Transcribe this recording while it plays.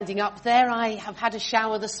Up there, I have had a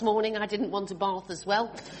shower this morning. I didn't want a bath as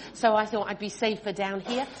well, so I thought I'd be safer down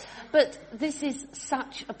here. But this is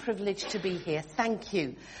such a privilege to be here. Thank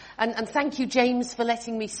you. And thank you, James, for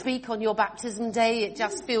letting me speak on your baptism day. It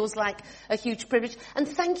just feels like a huge privilege. And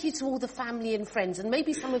thank you to all the family and friends. And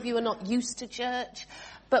maybe some of you are not used to church,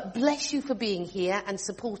 but bless you for being here and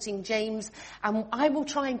supporting James. And I will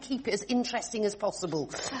try and keep it as interesting as possible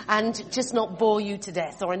and just not bore you to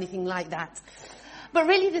death or anything like that. But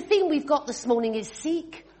really the theme we've got this morning is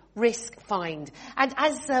seek, risk, find. And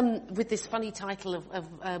as with this funny title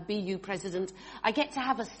of BU President, I get to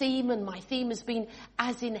have a theme, and my theme has been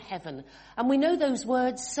as in heaven. And we know those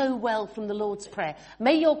words so well from the Lord's Prayer.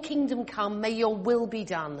 May your kingdom come, may your will be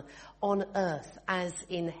done on earth as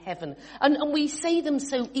in heaven. And we say them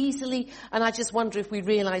so easily, and I just wonder if we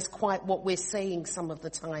realise quite what we're saying some of the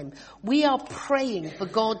time. We are praying for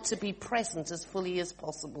God to be present as fully as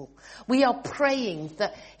possible. We are praying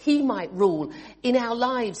that He might rule in our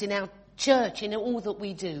lives, in our church, in all that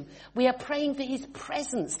we do. We are praying for His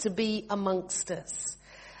presence to be amongst us.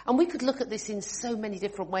 And we could look at this in so many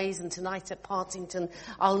different ways, and tonight at Partington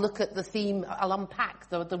I'll look at the theme, I'll unpack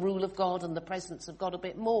the rule of God and the presence of God a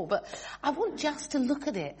bit more. But I want just to look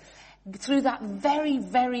at it through that very,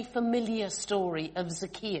 very familiar story of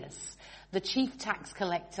Zacchaeus, the chief tax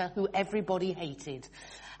collector who everybody hated.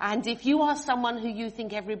 And if you are someone who you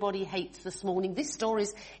think everybody hates this morning, this story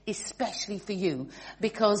is especially for you,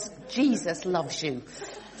 because Jesus loves you.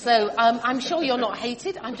 So I'm sure you're not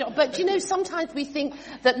hated, but you know, sometimes we think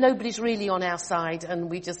that nobody's really on our side and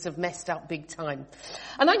we just have messed up big time.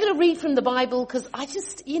 And I'm going to read from the Bible because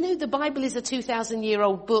the Bible is a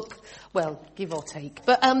 2,000-year-old book, well, give or take,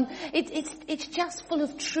 but it's just full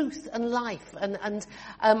of truth and life, and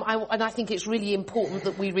I think it's really important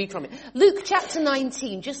that we read from it. Luke chapter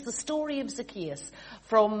 19, just the story of Zacchaeus,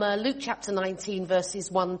 from Luke chapter 19, verses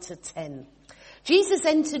 1 to 10. Jesus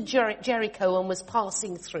entered Jericho and was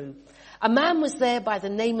passing through. A man was there by the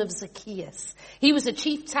name of Zacchaeus. He was a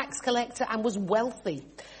chief tax collector and was wealthy.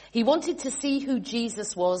 He wanted to see who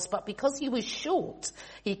Jesus was, but because he was short,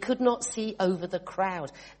 he could not see over the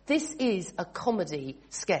crowd. This is a comedy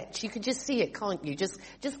sketch. You can just see it, can't you? Just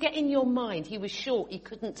get in your mind. He was short, he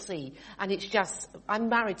couldn't see. And it's just, I'm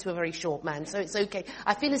married to a very short man, so it's okay.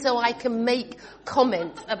 I feel as though I can make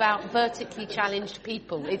comments about vertically challenged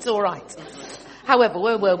people. It's all right. However,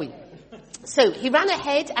 where were we? So he ran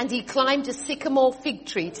ahead and he climbed a sycamore fig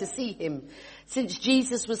tree to see him, since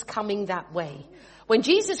Jesus was coming that way. When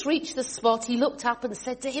Jesus reached the spot, he looked up and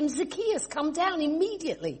said to him, "Zacchaeus, come down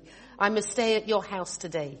immediately. I must stay at your house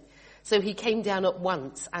today." So he came down at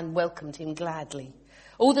once and welcomed him gladly.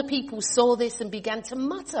 All the people saw this and began to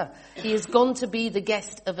mutter, "He has gone to be the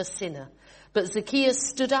guest of a sinner." But Zacchaeus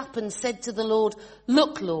stood up and said to the Lord,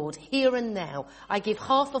 "Look, Lord, here and now, I give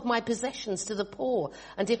half of my possessions to the poor,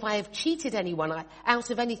 and if I have cheated anyone out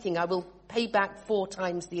of anything, I will pay back 4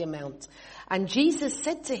 times the amount." And Jesus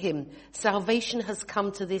said to him, "Salvation has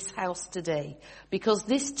come to this house today, because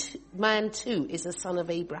this man too is a son of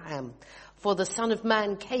Abraham. For the Son of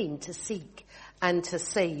Man came to seek and to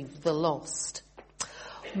save the lost."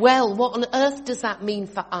 Well, what on earth does that mean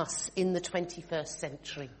for us in the 21st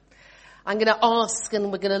century? I'm going to ask,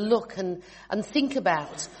 and we're going to look and think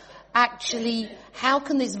about, actually, how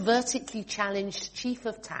can this vertically challenged chief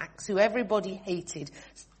of tax, who everybody hated,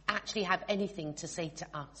 actually have anything to say to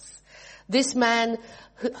us? This man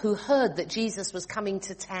who heard that Jesus was coming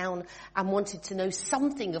to town and wanted to know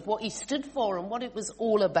something of what he stood for and what it was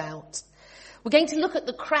all about. We're going to look at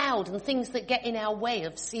the crowd and things that get in our way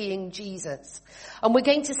of seeing Jesus. And we're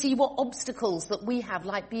going to see what obstacles that we have,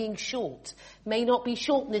 like being short. May not be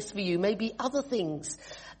shortness for you, maybe other things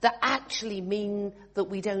that actually mean that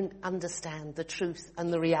we don't understand the truth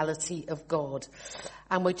and the reality of God.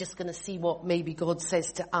 And we're just going to see what maybe God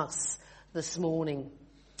says to us this morning.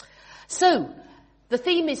 So, the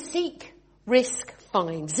theme is seek, risk,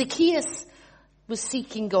 find. Zacchaeus was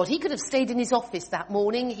seeking God. He could have stayed in his office that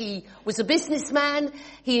morning. He was a businessman.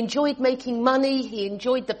 He enjoyed making money. He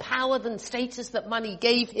enjoyed the power and status that money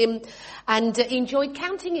gave him. And he enjoyed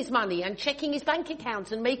counting his money and checking his bank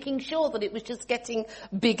account and making sure that it was just getting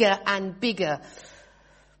bigger and bigger.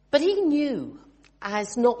 But he knew,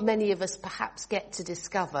 as not many of us perhaps get to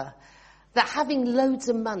discover, that having loads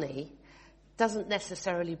of money doesn't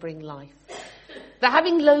necessarily bring life. That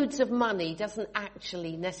having loads of money doesn't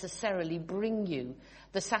actually necessarily bring you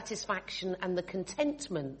the satisfaction and the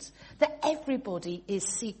contentment that everybody is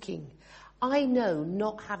seeking. I know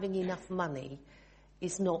not having enough money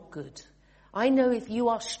is not good. I know if you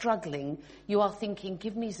are struggling, you are thinking,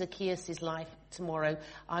 give me Zacchaeus' life tomorrow.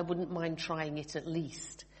 I wouldn't mind trying it at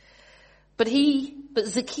least. But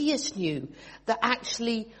Zacchaeus knew that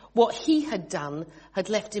actually what he had done had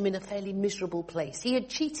left him in a fairly miserable place. He had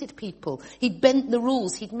cheated people. He'd bent the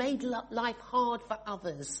rules. He'd made life hard for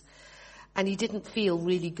others. And he didn't feel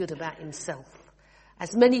really good about himself.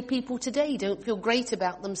 As many people today don't feel great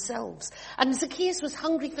about themselves. And Zacchaeus was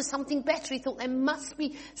hungry for something better. He thought there must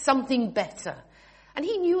be something better. And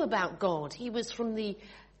he knew about God. He was from the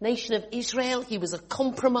nation of Israel. He was a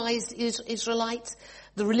compromised Israelite.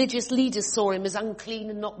 The religious leaders saw him as unclean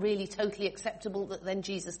and not really totally acceptable, that then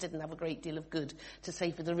Jesus didn't have a great deal of good to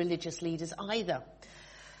say for the religious leaders either.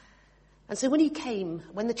 And so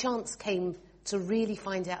when the chance came to really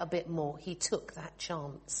find out a bit more, he took that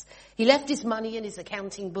chance. He left his money and his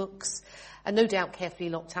accounting books, and no doubt carefully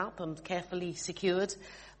locked up and carefully secured,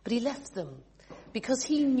 but he left them because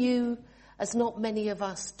he knew, as not many of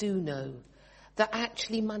us do know, that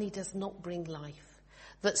actually money does not bring life.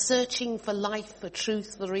 That searching for life, for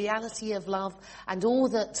truth, for the reality of love, and all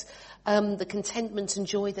that the contentment and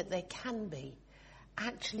joy that there can be,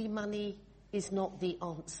 actually money is not the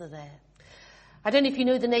answer there. I don't know if you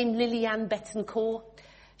know the name Liliane Bettencourt.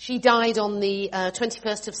 She died on the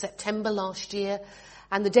 21st of September last year,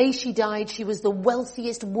 and the day she died, she was the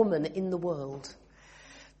wealthiest woman in the world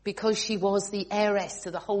because she was the heiress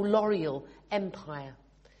to the whole L'Oreal empire.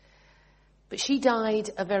 But she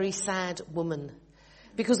died a very sad woman.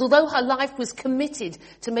 Because although her life was committed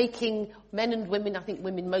to making men and women, I think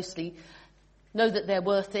women mostly, know that they're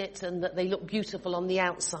worth it and that they look beautiful on the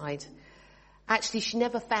outside, actually she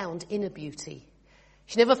never found inner beauty.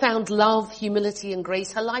 She never found love, humility and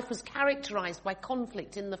grace. Her life was characterized by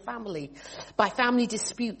conflict in the family, by family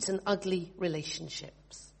disputes and ugly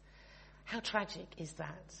relationships. How tragic is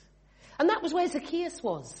that? And that was where Zacchaeus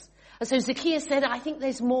was. And so Zacchaeus said, I think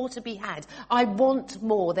there's more to be had. I want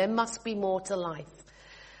more. There must be more to life.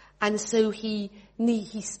 And so he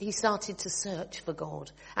started to search for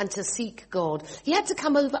God and to seek God. He had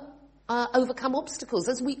to overcome obstacles,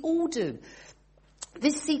 as we all do.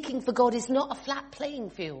 This seeking for God is not a flat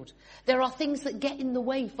playing field. There are things that get in the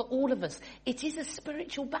way for all of us. It is a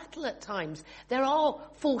spiritual battle at times. There are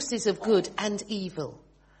forces of good and evil.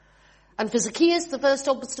 And for Zacchaeus, the first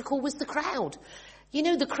obstacle was the crowd. You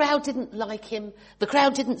know, the crowd didn't like him. The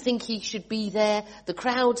crowd didn't think he should be there. The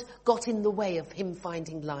crowd got in the way of him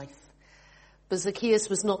finding life. But Zacchaeus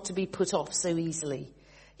was not to be put off so easily.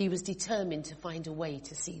 He was determined to find a way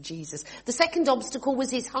to see Jesus. The second obstacle was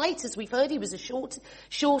his height. As we've heard, he was a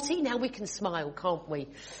shorty. Now we can smile, can't we?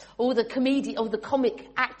 All the comic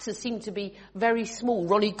actors seem to be very small.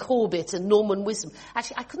 Ronnie Corbett and Norman Wisdom.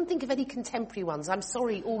 Actually, I couldn't think of any contemporary ones. I'm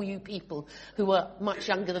sorry, all you people who are much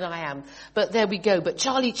younger than I am. But there we go. But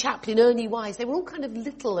Charlie Chaplin, Ernie Wise, they were all kind of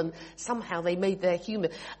little, and somehow they made their humour.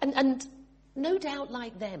 And no doubt,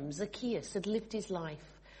 like them, Zacchaeus had lived his life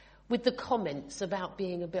with the comments about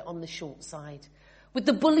being a bit on the short side, with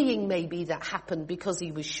the bullying maybe that happened because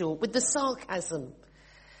he was short, with the sarcasm.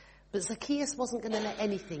 But Zacchaeus wasn't going to let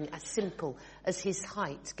anything as simple as his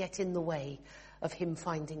height get in the way of him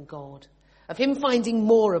finding God, of him finding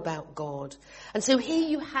more about God. And so here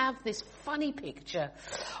you have this funny picture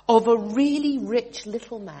of a really rich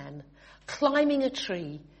little man climbing a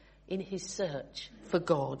tree in his search for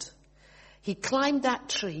God. He climbed that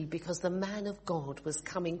tree because the man of God was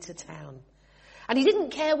coming to town. And he didn't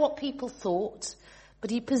care what people thought, but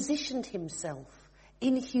he positioned himself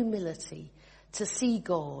in humility to see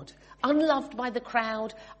God, unloved by the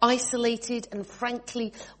crowd, isolated, and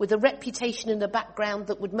frankly, with a reputation in the background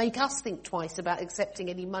that would make us think twice about accepting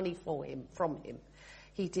any money from him.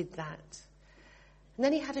 He did that. And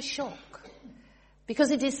then he had a shock, because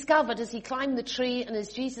he discovered as he climbed the tree and as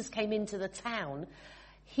Jesus came into the town,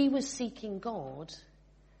 he was seeking God,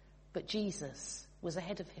 but Jesus was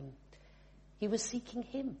ahead of him. He was seeking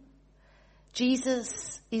him.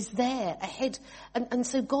 Jesus is there ahead. And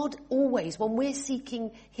so God always, when we're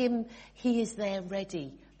seeking him, he is there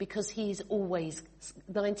ready, because he is always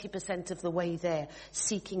 90% of the way there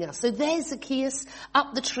seeking us. So there's Zacchaeus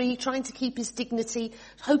up the tree trying to keep his dignity,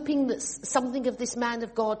 hoping that something of this man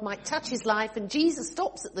of God might touch his life. And Jesus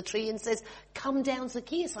stops at the tree and says, "Come down,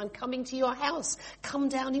 Zacchaeus, I'm coming to your house. Come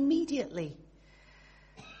down immediately."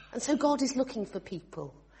 And so God is looking for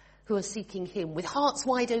people who are seeking him with hearts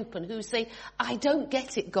wide open, who say, "I don't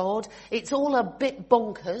get it, God. It's all a bit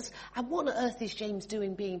bonkers. And what on earth is James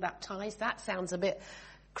doing being baptized? That sounds a bit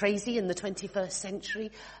crazy in the 21st century."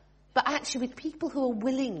 But actually with people who are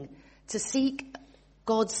willing to seek,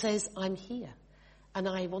 God says, "I'm here. and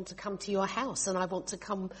I want to come to your house, and I want to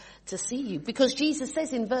come to see you. Because Jesus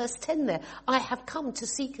says in verse 10 there, I have come to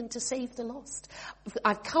seek and to save the lost.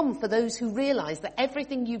 I've come for those who realise that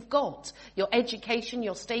everything you've got, your education,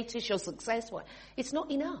 your status, your success, it's not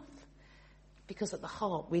enough. Because at the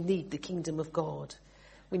heart we need the kingdom of God.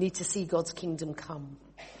 We need to see God's kingdom come.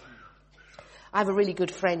 I have a really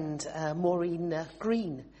good friend, Maureen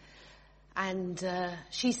Green. And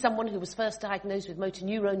she's someone who was first diagnosed with motor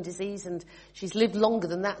neurone disease, and she's lived longer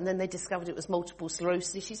than that, and then they discovered it was multiple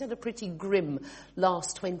sclerosis. She's had a pretty grim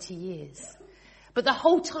last 20 years. But the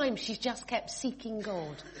whole time she's just kept seeking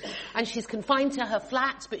God. And she's confined to her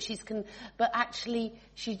flat, but actually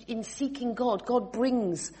in seeking God, God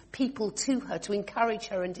brings people to her to encourage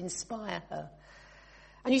her and inspire her.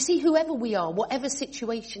 And you see, whoever we are, whatever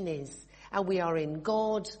situation is, and we are in,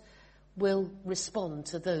 God will respond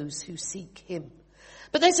to those who seek him.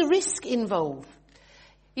 But there's a risk involved.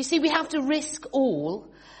 You see, we have to risk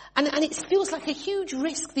all, and it feels like a huge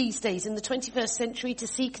risk these days in the 21st century to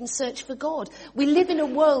seek and search for God. We live in a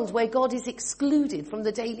world where God is excluded from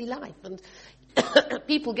the daily life, and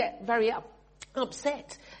people get very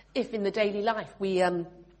upset if in the daily life we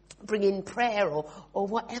bring in prayer or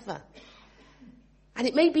whatever. And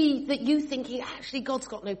it may be that you thinking, actually, God's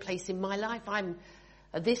got no place in my life. I'm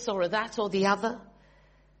a this or a that or the other.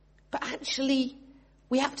 But actually,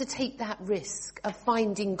 we have to take that risk of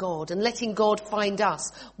finding God and letting God find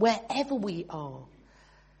us wherever we are.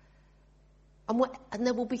 And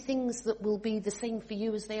there will be things that will be the same for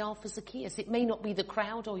you as they are for Zacchaeus. It may not be the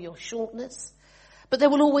crowd or your shortness, but there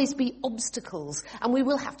will always be obstacles, and we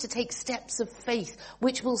will have to take steps of faith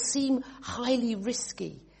which will seem highly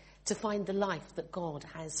risky to find the life that God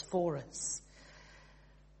has for us.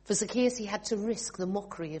 For Zacchaeus, he had to risk the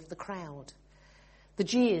mockery of the crowd, the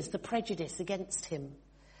jeers, the prejudice against him,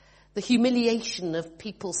 the humiliation of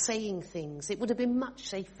people saying things. It would have been much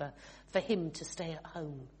safer for him to stay at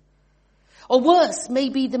home. Or worse,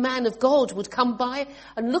 maybe the man of God would come by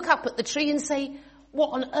and look up at the tree and say, what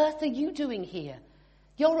on earth are you doing here?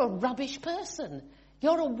 You're a rubbish person.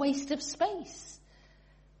 You're a waste of space.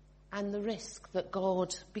 And the risk that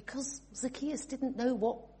God, because Zacchaeus didn't know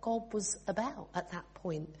what God was about at that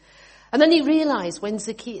point. And then he realised when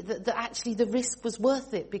Zacchaeus, that actually the risk was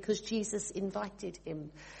worth it because Jesus invited him.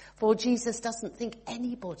 For Jesus doesn't think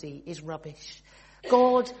anybody is rubbish.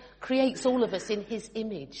 God creates all of us in his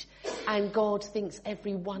image, and God thinks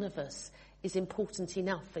every one of us is important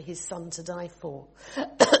enough for his son to die for.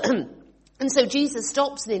 And so Jesus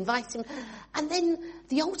stops and invites him. And then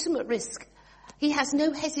the ultimate risk, he has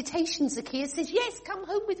no hesitation. Zacchaeus says, yes, come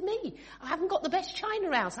home with me. I haven't got the best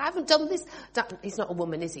china house. I haven't done this. He's not a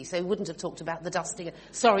woman, is he? So he wouldn't have talked about the dusting.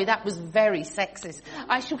 Sorry, that was very sexist.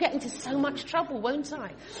 I shall get into so much trouble, won't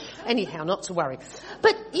I? Anyhow, not to worry.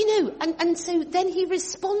 But, and so then he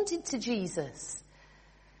responded to Jesus.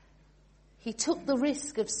 He took the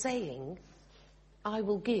risk of saying, I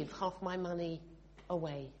will give half my money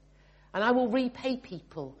away. And I will repay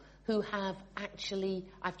people who I've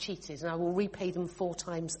cheated, and I will repay them 4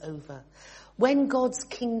 times over. When God's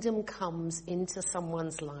kingdom comes into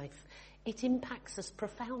someone's life, it impacts us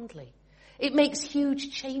profoundly. It makes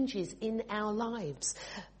huge changes in our lives.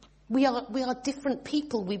 We are different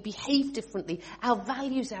people. We behave differently. Our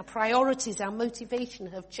values, our priorities, our motivation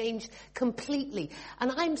have changed completely. And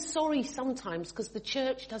I'm sorry sometimes because the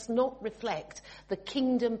church does not reflect the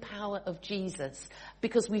kingdom power of Jesus,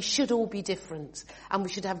 because we should all be different and we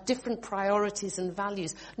should have different priorities and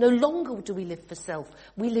values. No longer do we live for self.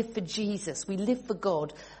 We live for Jesus. We live for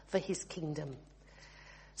God, for his kingdom.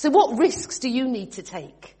 So what risks do you need to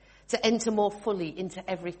take to enter more fully into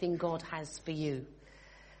everything God has for you?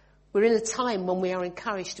 We're in a time when we are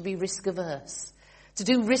encouraged to be risk averse, to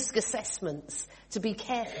do risk assessments, to be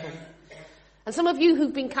careful. And some of you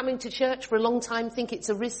who've been coming to church for a long time think it's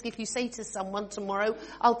a risk if you say to someone tomorrow,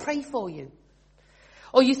 I'll pray for you.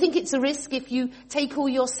 Or you think it's a risk if you take all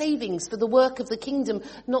your savings for the work of the kingdom,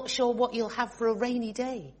 not sure what you'll have for a rainy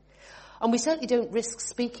day. And we certainly don't risk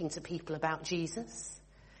speaking to people about Jesus.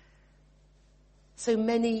 So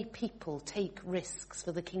many people take risks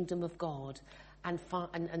for the kingdom of God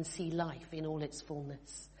and see life in all its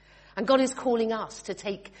fullness. And God is calling us to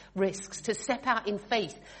take risks, to step out in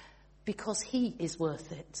faith, because he is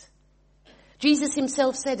worth it. Jesus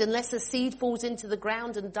himself said, unless a seed falls into the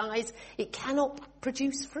ground and dies, it cannot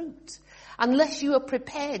produce fruit. Unless you are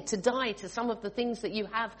prepared to die to some of the things that you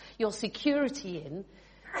have your security in,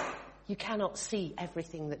 you cannot see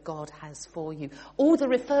everything that God has for you. All the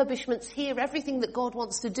refurbishments here, everything that God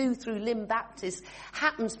wants to do through Limb Baptist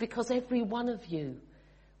happens because every one of you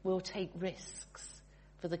will take risks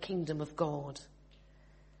for the kingdom of God.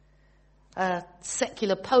 A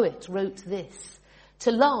secular poet wrote this: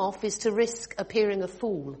 to laugh is to risk appearing a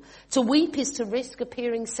fool. To weep is to risk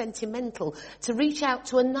appearing sentimental. To reach out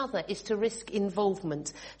to another is to risk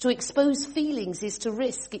involvement. To expose feelings is to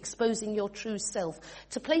risk exposing your true self.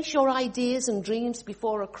 To place your ideas and dreams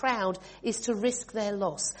before a crowd is to risk their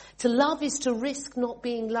loss. To love is to risk not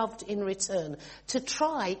being loved in return. To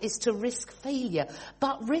try is to risk failure.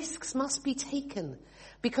 But risks must be taken,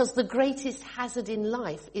 because the greatest hazard in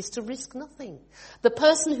life is to risk nothing. The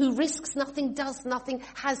person who risks nothing, does nothing,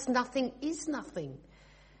 has nothing, is nothing.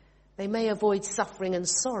 They may avoid suffering and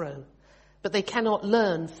sorrow, but they cannot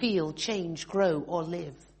learn, feel, change, grow, or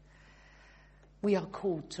live. We are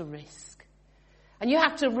called to risk. And you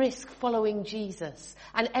have to risk following Jesus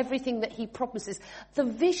and everything that he promises. The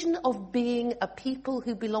vision of being a people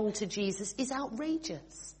who belong to Jesus is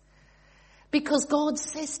outrageous. Because God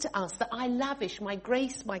says to us that I lavish my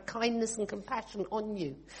grace, my kindness and compassion on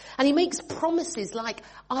you. And he makes promises like,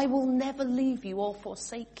 I will never leave you or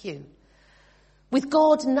forsake you. With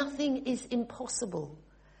God, nothing is impossible.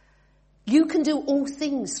 You can do all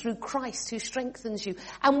things through Christ who strengthens you.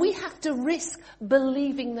 And we have to risk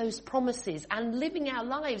believing those promises and living our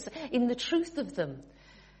lives in the truth of them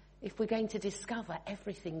if we're going to discover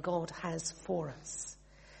everything God has for us.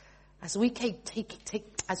 As we keep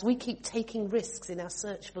taking risks in our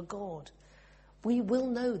search for God, we will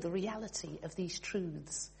know the reality of these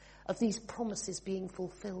truths, of these promises being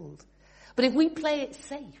fulfilled. But if we play it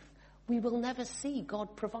safe, we will never see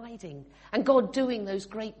God providing and God doing those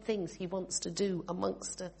great things he wants to do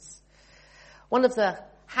amongst us. One of the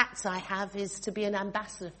hats I have is to be an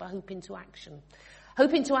ambassador for Hope into Action.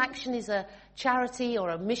 Hope into Action is a charity or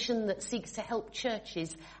a mission that seeks to help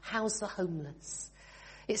churches house the homeless.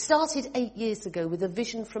 It started 8 years ago with a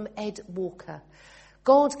vision from Ed Walker.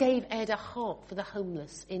 God gave Ed a heart for the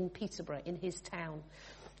homeless in Peterborough, in his town.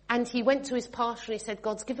 And he went to his pastor and he said,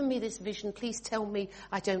 God's given me this vision, please tell me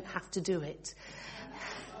I don't have to do it.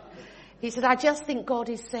 He said, I just think God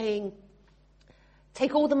is saying,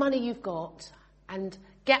 take all the money you've got and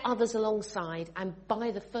get others alongside and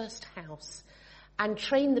buy the first house and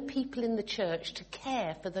train the people in the church to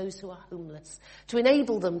care for those who are homeless, to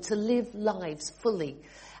enable them to live lives fully,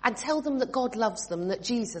 and tell them that God loves them, that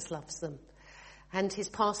Jesus loves them. And his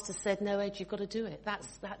pastor said, no, Ed, you've got to do it.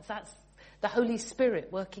 That's the Holy Spirit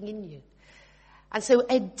working in you. And so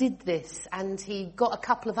Ed did this, and he got a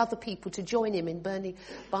couple of other people to join him in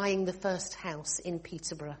buying the first house in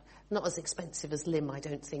Peterborough. Not as expensive as Lymm, I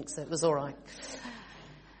don't think, so it was all right.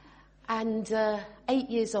 And 8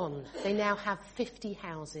 years on, they now have 50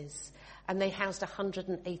 houses and they housed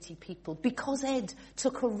 180 people because Ed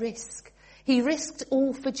took a risk. He risked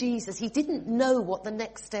all for Jesus. He didn't know what the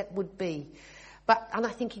next step would be. And I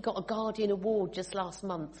think he got a Guardian Award just last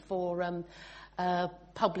month for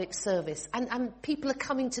public service. And people are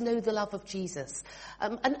coming to know the love of Jesus.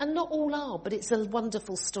 And not all are, but it's a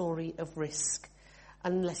wonderful story of risk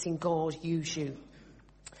and letting God use you.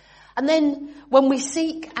 And then when we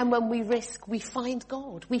seek and when we risk, we find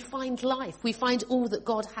God. We find life. We find all that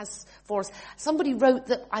God has for us. Somebody wrote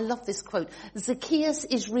that, I love this quote, Zacchaeus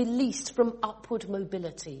is released from upward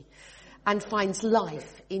mobility and finds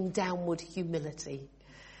life in downward humility.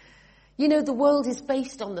 You know, the world is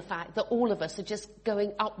based on the fact that all of us are just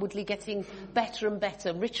going upwardly, getting better and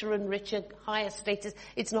better, richer and richer, higher status.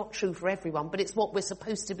 It's not true for everyone, but it's what we're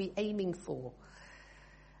supposed to be aiming for.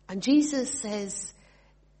 And Jesus says,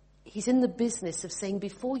 he's in the business of saying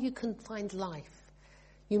before you can find life,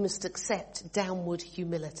 you must accept downward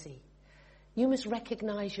humility. You must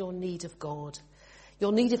recognize your need of God,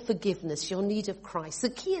 your need of forgiveness, your need of Christ.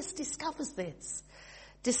 Zacchaeus discovers this,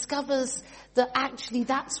 discovers that actually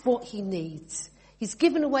that's what he needs. He's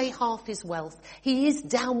given away half his wealth. He is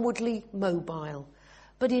downwardly mobile.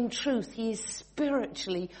 But in truth, he is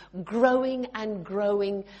spiritually growing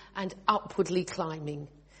and upwardly climbing.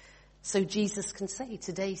 So Jesus can say,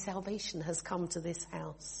 today salvation has come to this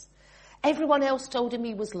house. Everyone else told him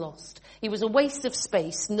he was lost. He was a waste of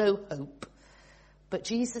space, no hope. But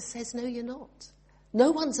Jesus says, no, you're not. No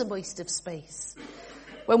one's a waste of space.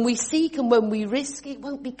 When we seek and when we risk, it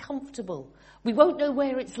won't be comfortable. We won't know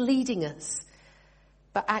where it's leading us.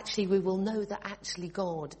 But actually, we will know that actually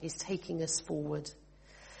God is taking us forward.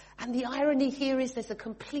 And the irony here is there's a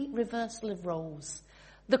complete reversal of roles.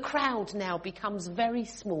 The crowd now becomes very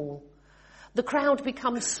small. The crowd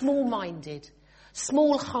becomes small-minded,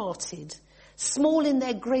 small-hearted, small in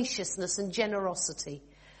their graciousness and generosity.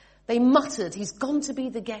 They muttered, he's gone to be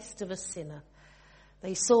the guest of a sinner.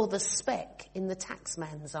 They saw the speck in the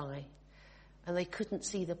taxman's eye, and they couldn't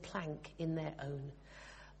see the plank in their own.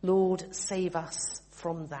 Lord, save us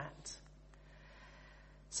from that.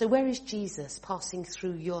 So where is Jesus passing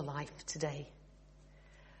through your life today?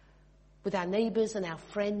 With our neighbours and our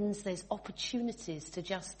friends, there's opportunities to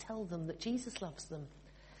just tell them that Jesus loves them,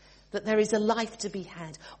 that there is a life to be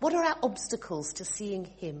had. What are our obstacles to seeing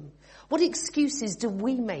him? What excuses do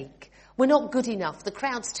we make? We're not good enough. The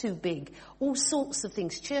crowd's too big. All sorts of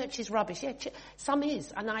things. Church is rubbish. Yeah, some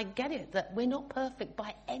is. And I get it that we're not perfect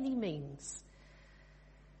by any means.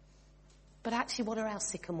 But actually, what are our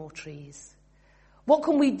sycamore trees? What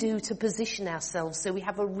can we do to position ourselves so we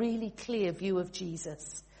have a really clear view of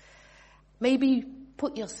Jesus? Maybe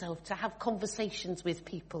put yourself to have conversations with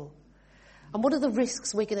people. And what are the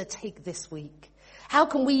risks we're going to take this week? How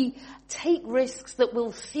can we take risks that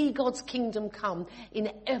will see God's kingdom come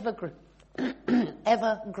in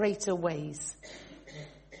ever greater ways?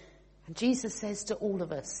 And Jesus says to all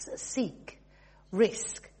of us, seek,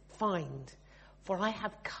 risk, find. For I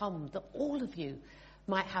have come that all of you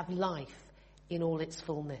might have life in all its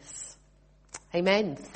fullness. Amen.